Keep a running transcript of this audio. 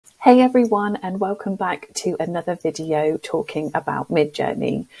Hey everyone, and welcome back to another video talking about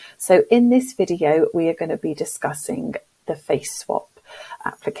Midjourney. So in this video, we are going to be discussing the face swap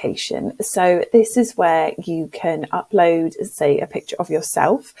application. So this is where you can upload, say, a picture of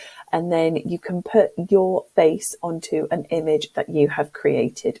yourself, and then you can put your face onto an image that you have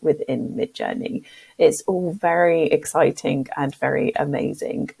created within Midjourney. It's all very exciting and very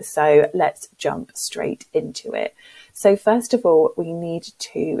amazing. So let's jump straight into it. So first of all, we need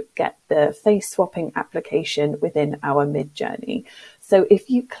to get the face swapping application within our Midjourney. So if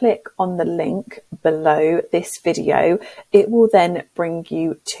you click on the link below this video, it will then bring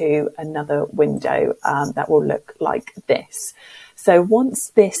you to another window that will look like this. So once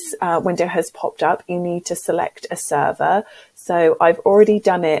this window has popped up, you need to select a server. So I've already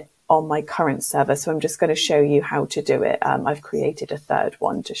done it on my current server, so I'm just going to show you how to do it. I've created a third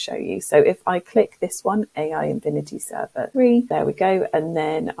one to show you. So if I click this one, AI Infinity Server 3, there we go. And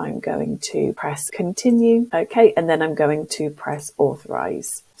then I'm going to press continue. Okay. And then I'm going to press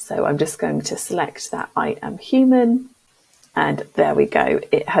authorize. So I'm just going to select that I am human. And there we go.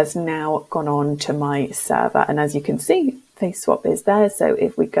 It has now gone on to my server. And as you can see, face swap is there. So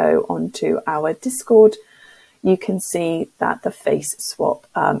if we go onto our Discord, you can see that the face swap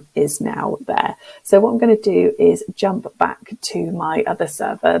is now there. So what I'm going to do is jump back to my other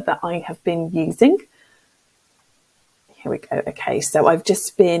server that I have been using. Here we go. Okay, so I've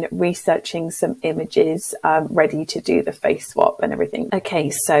just been researching some images ready to do the face swap and everything. Okay,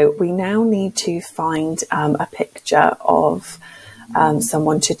 so we now need to find a picture of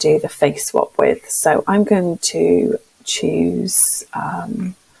someone to do the face swap with. So I'm going to choose...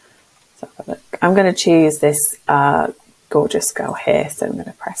 I'm going to choose this gorgeous girl here. So I'm going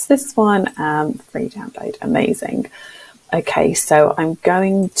to press this one, free download, amazing. Okay, so I'm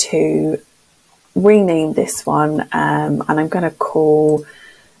going to rename this one and I'm going to call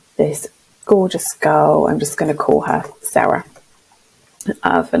this gorgeous girl, I'm just going to call her Sarah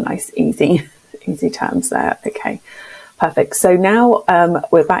for nice, easy terms there. Okay. Perfect. So now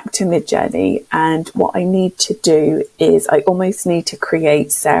we're back to Midjourney, and what I need to do is I almost need to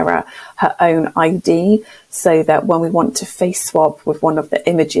create Sarah her own ID so that when we want to face swap with one of the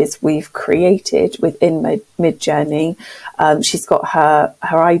images we've created within Midjourney, she's got her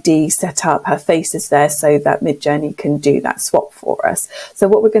ID set up, her face is there so that Midjourney can do that swap for us. So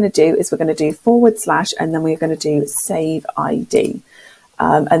what we're going to do is we're going to do / and then we're going to do save ID.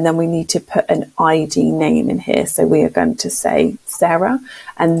 And then we need to put an ID name in here. So we are going to say Sarah,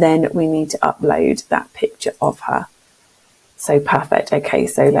 and then we need to upload that picture of her. So perfect. Okay,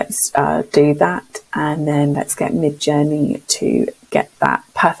 so let's do that. And then let's get Midjourney to get that.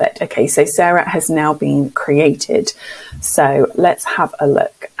 Perfect. Okay, so Sarah has now been created. So let's have a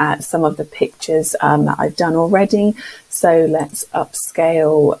look at some of the pictures that I've done already. So let's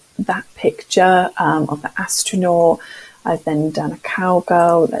upscale that picture of the astronaut. I've then done a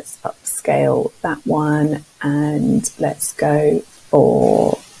cowgirl. Let's upscale that one, and let's go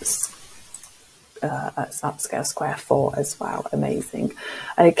for let's upscale square 4 as well. Amazing.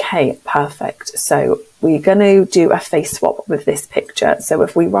 Okay, perfect. So we're going to do a face swap with this picture. So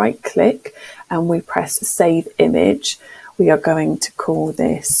if we right click and we press save image, we are going to call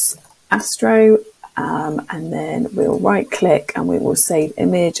this Astro, and then we'll right click and we will save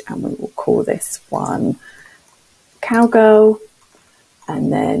image, and we will call this one Cowgirl,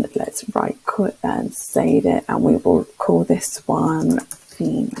 and then let's right click and save it, and we will call this one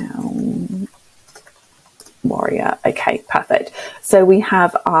Female Warrior. Okay, perfect. So we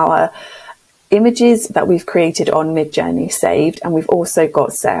have our images that we've created on Midjourney saved, and we've also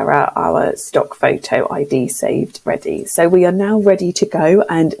got Sarah, our stock photo ID, saved ready. So we are now ready to go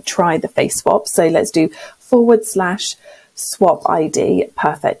and try the face swap. So let's do / swap ID.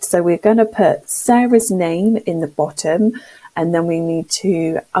 Perfect. So we're going to put Sarah's name in the bottom, and then we need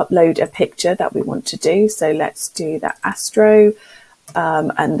to upload a picture that we want to do. So let's do the Astro,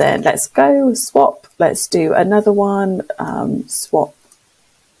 and then let's go swap. Let's do another one, swap.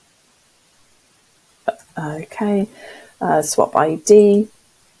 Okay, swap ID.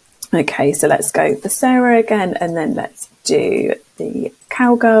 Okay, so let's go for Sarah again, and then let's do the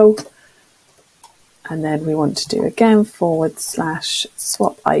cowgirl. And then we want to do again /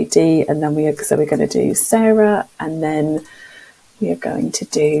 swap ID, and then we're going to do Sarah, and then we are going to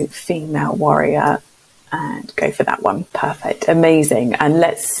do Female Warrior and go for that one. Perfect. Amazing. And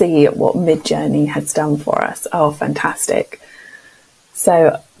let's see what Midjourney has done for us. Oh, fantastic.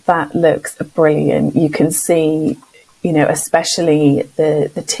 So that looks brilliant. You can see, you know, especially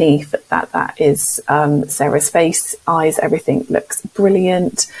the teeth, that is Sarah's face, eyes, everything looks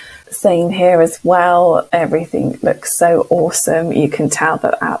brilliant. Same here as well. Everything looks so awesome. You can tell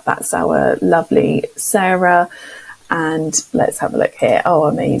that that's our lovely Sarah. And let's have a look here. Oh,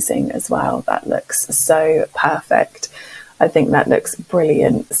 amazing as well. That looks so perfect. I think that looks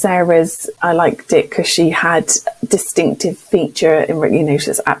brilliant. Sarah's, I liked it because she had distinctive feature and, you know,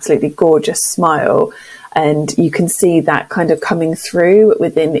 she's absolutely gorgeous smile. And you can see that kind of coming through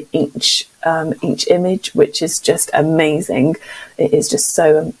within each image, which is just amazing. It is just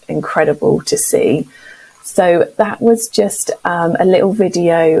so incredible to see. So that was just a little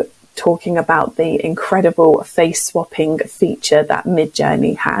video talking about the incredible face swapping feature that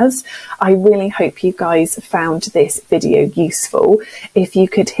Midjourney has. I really hope you guys found this video useful. If you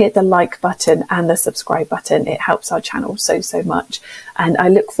could hit the like button and the subscribe button, it helps our channel so much. And I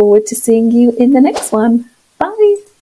look forward to seeing you in the next one. Bye.